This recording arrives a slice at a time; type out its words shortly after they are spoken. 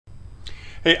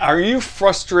Hey, are you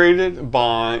frustrated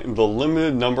by the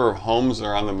limited number of homes that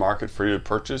are on the market for you to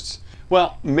purchase?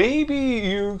 Well, maybe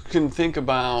you can think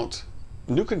about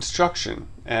new construction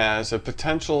as a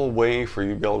potential way for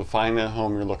you to be able to find that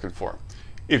home you're looking for.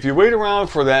 If you wait around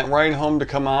for that right home to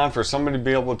come on, for somebody to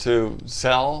be able to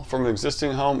sell from an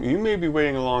existing home, you may be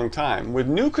waiting a long time. With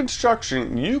new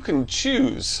construction, you can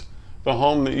choose the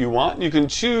home that you want, you can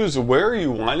choose where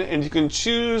you want it, and you can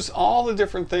choose all the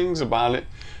different things about it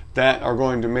that are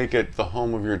going to make it the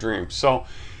home of your dreams. So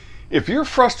if you're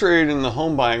frustrated in the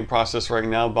home buying process right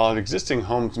now about existing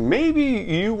homes, maybe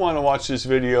you want to watch this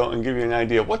video and give you an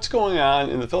idea of what's going on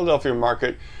in the Philadelphia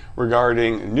market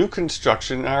regarding new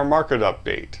construction and our market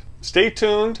update. Stay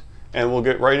tuned and we'll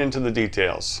get right into the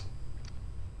details.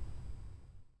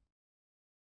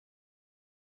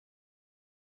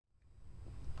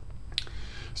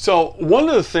 So one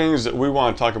of the things that we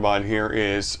want to talk about here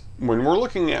is when we're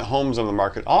looking at homes on the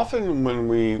market, often when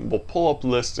we will pull up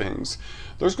listings,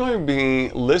 there's going to be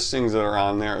listings that are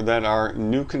on there that are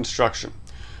new construction.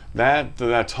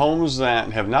 That's homes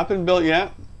that have not been built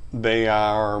yet. They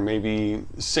are maybe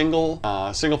single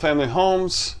family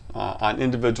homes on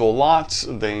individual lots.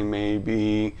 They may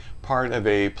be part of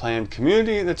a planned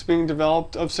community that's being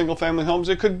developed of single family homes.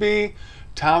 It could be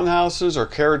townhouses or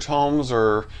carriage homes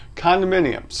or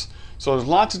condominiums. So there's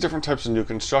lots of different types of new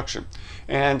construction.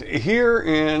 And here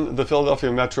in the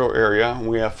Philadelphia metro area,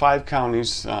 we have 5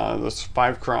 counties, there's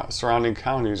 5 surrounding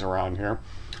counties around here.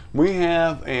 We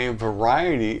have a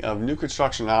variety of new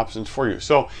construction options for you.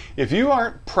 So if you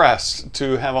aren't pressed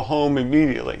to have a home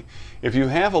immediately, if you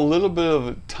have a little bit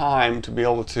of time to be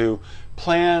able to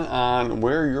plan on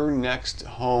where your next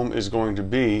home is going to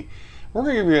be, we're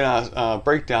going to give you a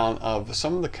breakdown of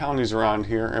some of the counties around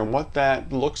here and what that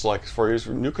looks like for you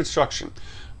for new construction,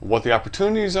 what the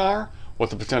opportunities are, what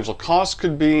the potential costs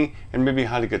could be, and maybe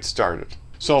how to get started.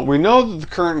 So we know that the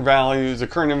current values, the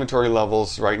current inventory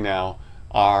levels right now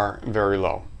are very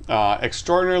low.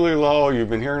 Extraordinarily low, you've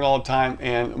been hearing all the time,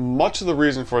 and much of the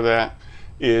reason for that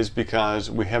is because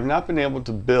we have not been able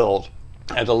to build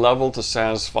at a level to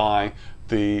satisfy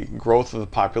the growth of the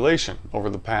population over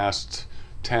the past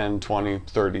 10, 20,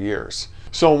 30 years.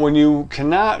 So when you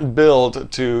cannot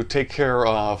build to take care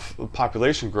of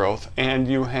population growth and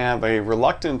you have a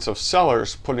reluctance of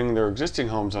sellers putting their existing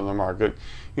homes on the market,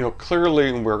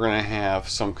 clearly we're going to have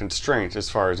some constraints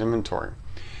as far as inventory.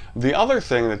 The other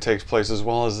thing that takes place as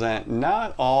well is that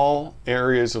not all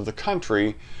areas of the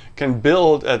country can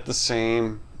build at the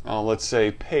same, let's say,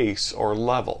 pace or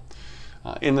level.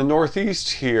 In the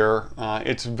Northeast here,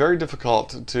 it's very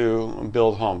difficult to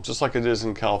build homes, just like it is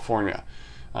in California.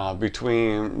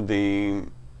 Between the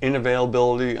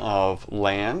unavailability of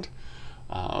land,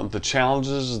 the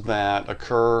challenges that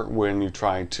occur when you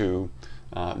try to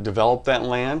develop that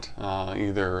land,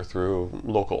 either through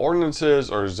local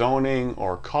ordinances or zoning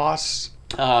or costs,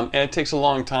 and it takes a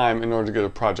long time in order to get a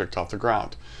project off the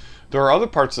ground. There are other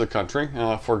parts of the country,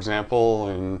 for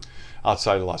example,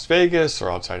 outside of Las Vegas or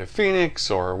outside of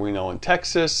Phoenix, or we know in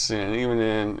Texas and even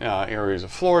in areas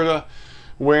of Florida,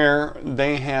 where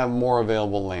they have more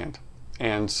available land.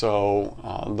 And so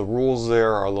the rules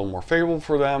there are a little more favorable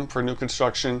for them for new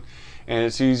construction, and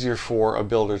it's easier for a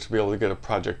builder to be able to get a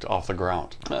project off the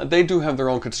ground. They do have their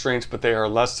own constraints, but they are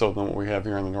less so than what we have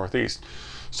here in the Northeast.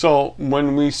 So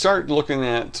when we start looking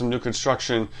at some new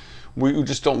construction, we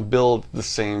just don't build the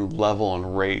same level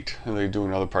and rate that they do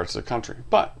in other parts of the country.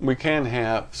 But we can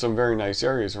have some very nice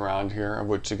areas around here of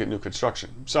which to get new construction.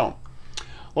 So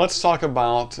let's talk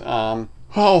about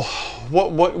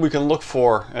what we can look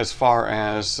for as far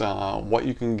as what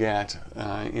you can get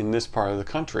in this part of the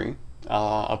country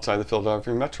outside the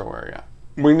Philadelphia metro area.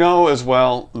 We know as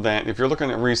well that if you're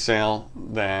looking at resale,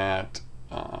 that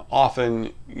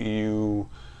often you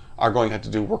are going to have to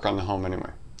do work on the home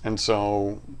anyway. And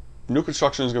so new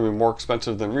construction is going to be more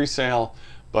expensive than resale,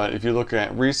 but if you look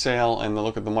at resale and then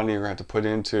look at the money you're going to have to put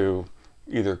into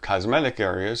either cosmetic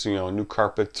areas, new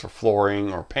carpets or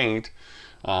flooring or paint,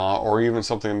 or even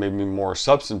something maybe more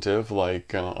substantive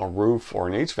like a roof or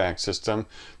an HVAC system,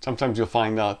 sometimes you'll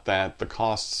find out that the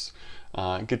costs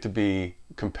get to be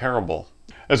comparable.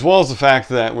 As well as the fact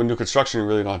that with new construction, you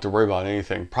really don't have to worry about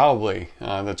anything probably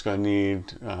that's going to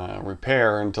need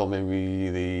repair until maybe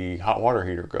the hot water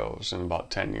heater goes in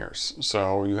about 10 years.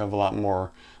 So you have a lot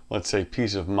more, let's say,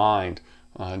 peace of mind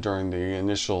during the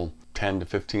initial 10 to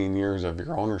 15 years of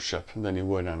your ownership than you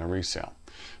would on a resale.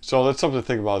 So that's something to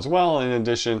think about as well. In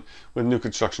addition, with new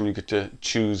construction, you get to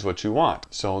choose what you want.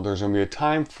 So there's going to be a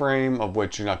time frame of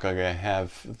which you're not going to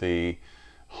have the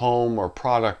home or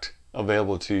product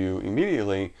available to you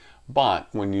immediately, But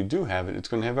when you do have it, it's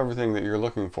going to have everything that you're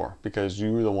looking for, because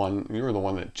you were the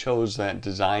one that chose that,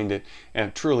 designed it, and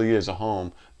it truly is a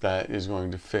home that is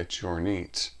going to fit your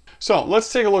needs. So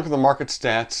let's take a look at the market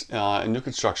stats in new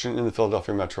construction in the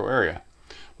Philadelphia metro area.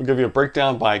 We'll give you a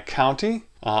breakdown by county,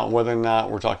 whether or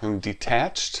not we're talking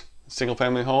detached, single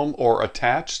family home, or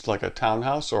attached, like a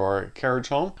townhouse or a carriage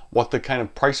home, what the kind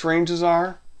of price ranges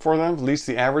are for them, at least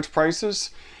the average prices,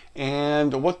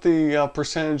 and what the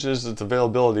percentage is of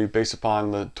availability based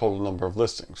upon the total number of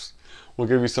listings. We'll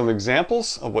give you some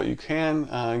examples of what you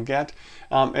can get,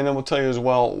 and then we'll tell you as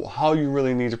well how you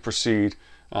really need to proceed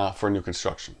for new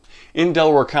construction. In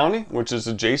Delaware County, which is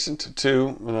adjacent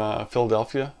to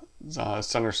Philadelphia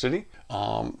Center City,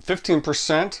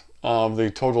 15% of the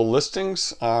total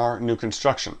listings are new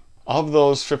construction. Of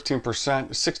those 15%,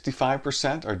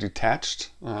 65% are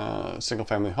detached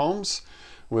single-family homes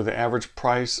with an average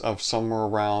price of somewhere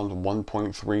around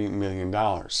 $1.3 million.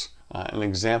 An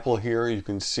example here you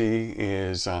can see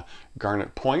is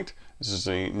Garnet Point. This is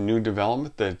a new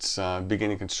development that's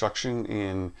beginning construction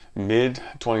in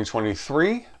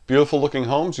mid-2023. Beautiful looking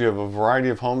homes. You have a variety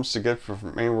of homes to get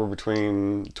from anywhere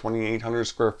between 2,800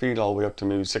 square feet all the way up to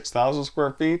maybe 6,000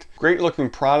 square feet. Great looking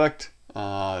product. It's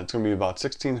going to be about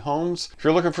 16 homes. If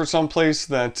you're looking for some place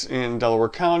that's in Delaware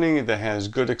County that has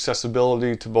good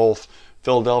accessibility to both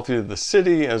Philadelphia, the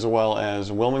city, as well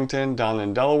as Wilmington down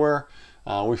in Delaware,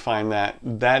 we find that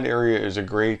that area is a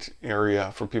great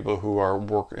area for people who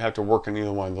have to work in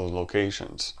either one of those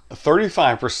locations.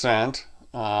 35%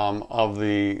 of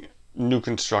the new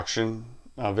construction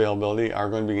availability are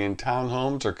going to be in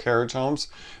townhomes or carriage homes.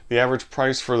 The average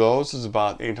price for those is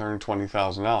about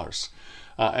 $820,000.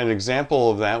 An example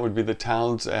of that would be the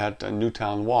towns at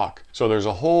Newtown Walk. So there's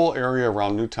a whole area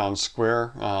around Newtown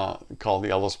Square called the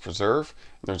Ellis Preserve.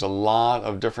 There's a lot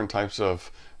of different types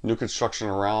of new construction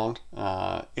around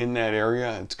in that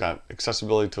area. It's got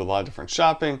accessibility to a lot of different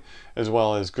shopping, as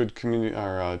well as good community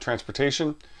or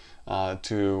transportation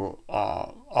to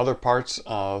other parts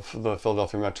of the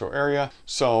Philadelphia metro area.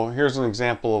 So here's an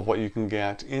example of what you can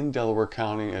get in Delaware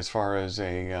County as far as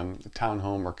a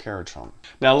townhome or carriage home.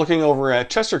 Now looking over at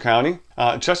Chester County,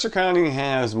 Chester County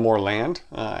has more land,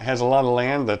 has a lot of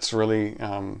land that's really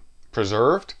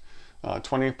preserved.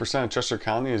 28% of Chester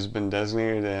County has been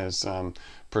designated as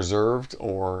preserved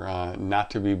or not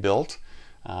to be built.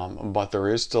 But there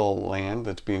is still land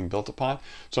that's being built upon.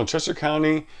 So in Chester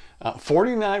County,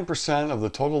 49% of the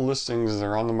total listings that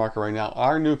are on the market right now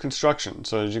are new construction.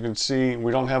 So as you can see,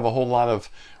 we don't have a whole lot of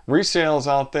resales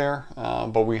out there,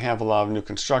 but we have a lot of new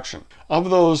construction. Of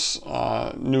those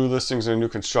new listings that are new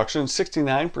construction,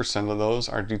 69% of those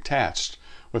are detached,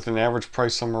 with an average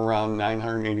price somewhere around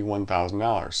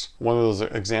 $981,000. One of those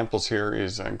examples here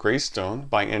is Greystone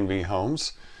by NV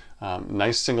Homes.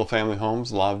 Nice single-family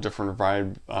homes, a lot of different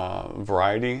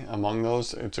variety among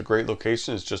those. It's a great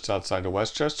location. It's just outside of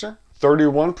Westchester.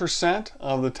 31%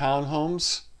 of the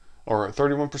townhomes, or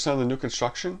 31% of the new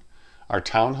construction, are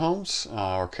townhomes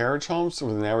or carriage homes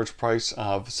with an average price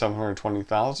of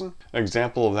 $720,000. An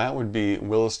example of that would be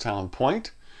Willistown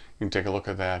Point. You can take a look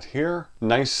at that here.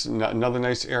 Another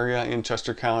nice area in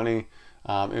Chester County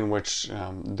in which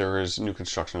there is new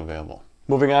construction available.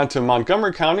 Moving on to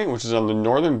Montgomery County, which is on the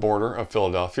northern border of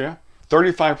Philadelphia,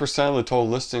 35% of the total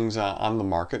listings on the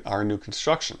market are new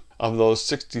construction. Of those,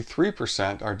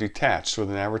 63% are detached with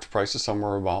an average price of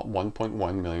somewhere about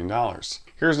 $1.1 million.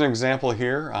 Here's an example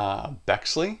here,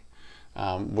 Bexley,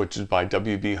 which is by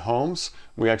WB Homes.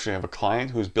 We actually have a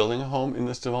client who's building a home in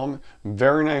this development.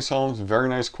 Very nice homes, very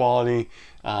nice quality,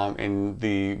 and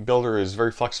the builder is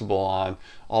very flexible on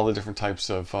all the different types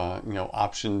of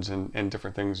options and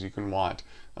different things you can want.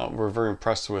 We're very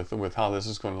impressed with how this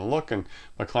is going to look, and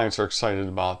my clients are excited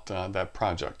about that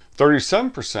project.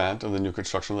 37% of the new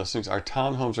construction listings are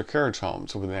townhomes or carriage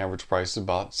homes with an average price of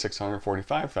about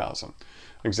 $645,000.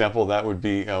 Example of that would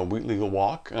be Wheatley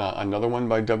Walk, another one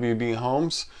by WB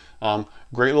Homes.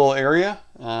 Great little area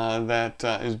that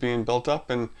is being built up,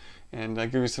 and I'll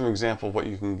give you some example of what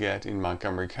you can get in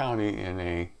Montgomery County in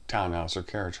a townhouse or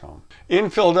carriage home. In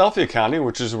Philadelphia County,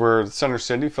 which is where Center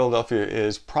City, Philadelphia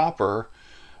is proper,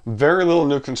 very little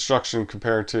new construction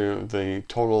compared to the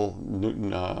total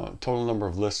number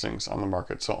of listings on the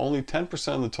market. So only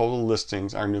 10% of the total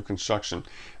listings are new construction.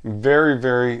 Very,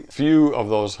 very few of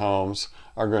those homes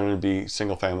are going to be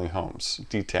single-family homes,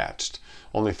 detached.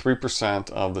 Only 3%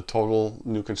 of the total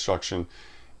new construction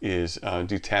is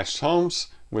detached homes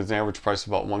with an average price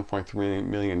of about $1.3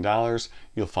 million.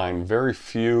 You'll find very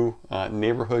few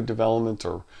neighborhood developments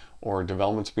or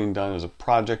developments being done as a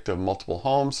project of multiple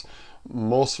homes.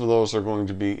 Most of those are going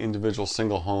to be individual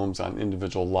single homes on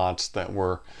individual lots that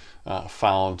were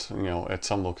found, at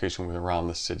some location around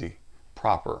the city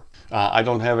proper. I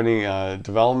don't have any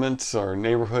developments or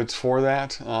neighborhoods for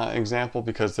that example,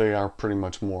 because they are pretty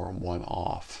much more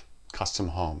one-off custom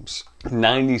homes.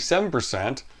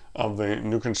 97% of the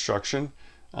new construction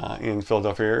in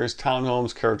Philadelphia area is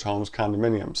townhomes, carriage homes,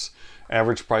 condominiums.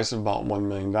 Average price of about $1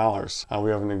 million.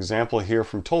 We have an example here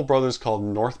from Toll Brothers called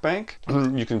North Bank.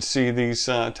 You can see these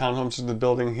townhomes in the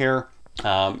building here.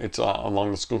 It's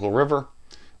along the Schuylkill River.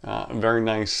 Very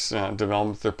nice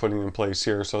development they're putting in place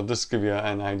here. So this gives you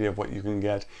an idea of what you can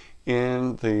get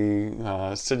in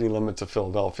the city limits of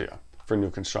Philadelphia for new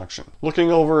construction. Looking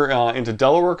over into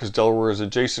Delaware, because Delaware is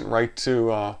adjacent right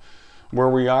to where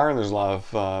we are, and there's a lot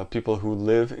of people who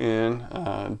live in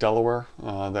Delaware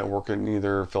that work in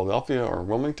either Philadelphia or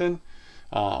Wilmington,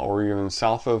 or even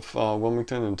south of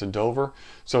Wilmington into Dover.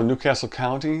 So Newcastle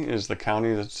County is the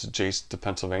county that's adjacent to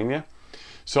Pennsylvania.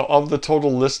 So of the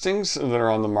total listings that are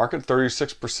on the market,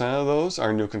 36% of those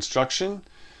are new construction.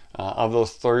 Of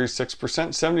those 36%,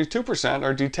 72%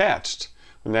 are detached,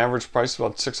 with an average price of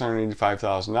about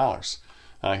 $685,000.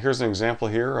 Here's an example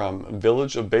here,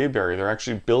 Village of Bayberry. They're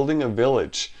actually building a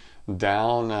village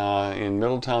down in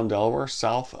Middletown, Delaware,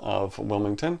 south of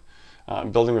Wilmington.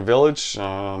 Building a village,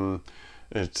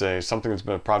 it's something that's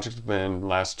been a project that's been in the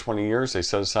last 20 years. They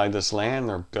set aside this land.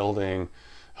 They're building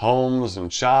homes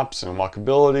and shops and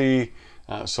walkability.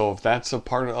 So if that's a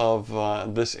part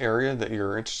of this area that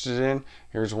you're interested in,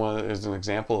 here's an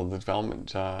example of the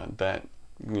development that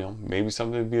maybe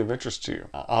something would be of interest to you.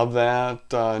 Of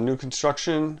that new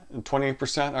construction,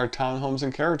 28% are townhomes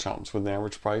and carriage homes with an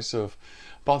average price of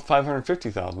about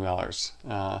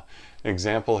 $550,000.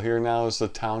 Example here now is the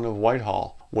town of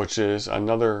Whitehall, which is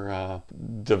another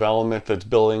development that's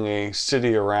building a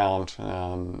city around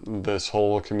this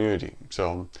whole community.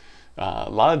 So a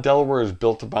lot of Delaware is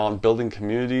built about building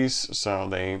communities. So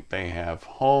they have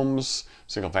homes,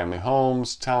 single-family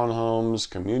homes, townhomes,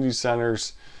 community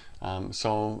centers.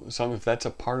 So if that's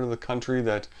a part of the country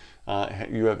that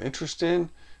you have interest in,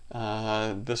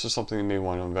 this is something you may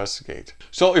want to investigate.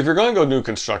 So if you're going to go new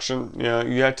construction,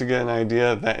 you have to get an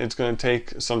idea that it's going to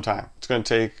take some time. It's going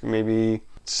to take maybe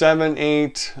 7,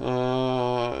 8,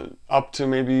 up to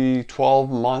maybe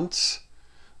 12 months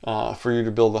for you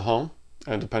to build a home.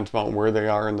 It depends upon where they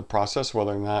are in the process,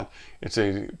 whether or not it's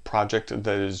a project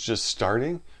that is just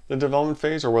starting the development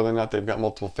phase, or whether or not they've got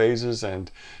multiple phases and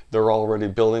they're already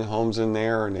building homes in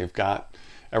there and they've got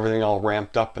everything all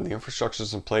ramped up and the infrastructure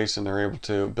is in place and they're able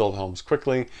to build homes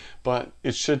quickly. But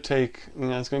it should take,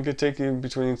 it's going to take you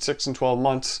between 6 and 12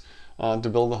 months to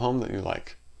build a home that you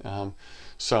like.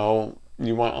 So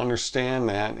you want to understand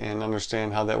that and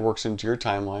understand how that works into your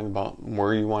timeline about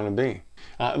where you want to be.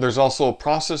 There's also a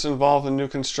process involved in new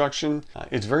construction.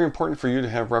 It's very important for you to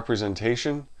have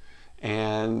representation.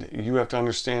 And you have to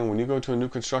understand, when you go to a new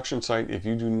construction site, if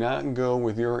you do not go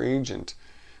with your agent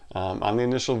on the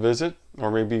initial visit, or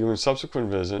maybe even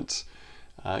subsequent visits,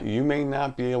 you may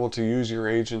not be able to use your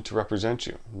agent to represent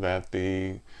you. That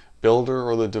the builder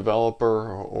or the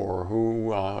developer or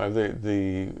who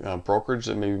the brokerage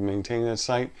that may be maintaining that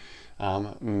site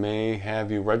may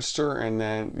have you register, and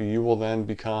then you will then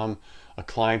become a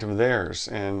client of theirs,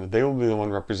 and they will be the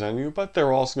one representing you, but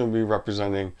they're also going to be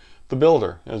representing the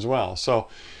builder as well. So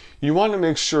you want to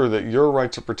make sure that your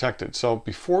rights are protected. So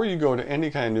before you go to any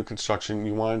kind of new construction,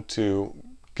 you want to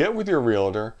get with your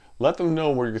realtor, let them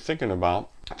know what you're thinking about.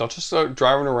 Don't just start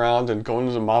driving around and going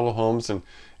to the model homes and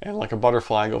like a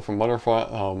butterfly, go from model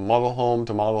home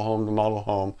to model home to model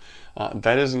home.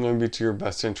 That isn't going to be to your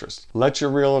best interest. Let your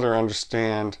realtor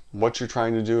understand what you're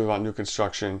trying to do about new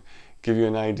construction, give you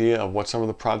an idea of what some of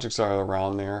the projects are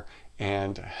around there,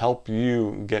 and help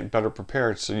you get better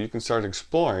prepared so you can start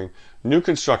exploring new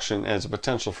construction as a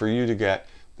potential for you to get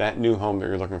that new home that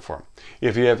you're looking for.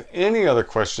 If you have any other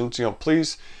questions,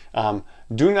 please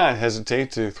do not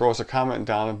hesitate to throw us a comment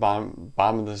down at the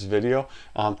bottom of this video.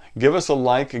 Give us a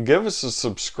like, give us a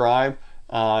subscribe,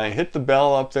 hit the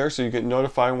bell up there so you get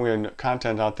notified when we have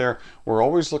content out there. We're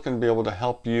always looking to be able to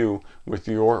help you with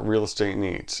your real estate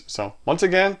needs. So once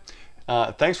again,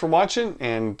 thanks for watching,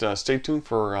 and stay tuned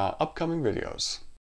for upcoming videos.